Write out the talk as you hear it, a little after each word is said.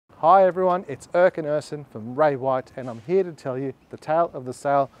Hi everyone, it's Erkin Urson from Ray White and I'm here to tell you the tale of the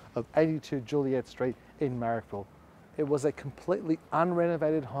sale of 82 Juliett Street in Marrickville. It was a completely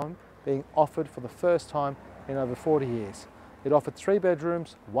unrenovated home being offered for the first time in over 40 years. It offered 3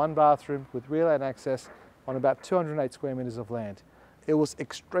 bedrooms, 1 bathroom with rear lane access on about 208 square metres of land. It was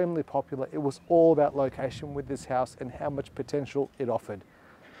extremely popular. It was all about location with this house and how much potential it offered.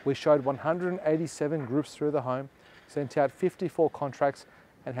 We showed 187 groups through the home, sent out 54 contracts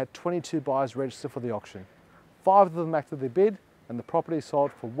and had 22 buyers register for the auction. 5 of them acted their bid and the property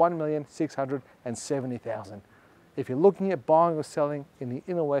sold for $1,670,000. If you're looking at buying or selling in the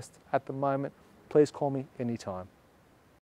Inner West at the moment, please call me anytime.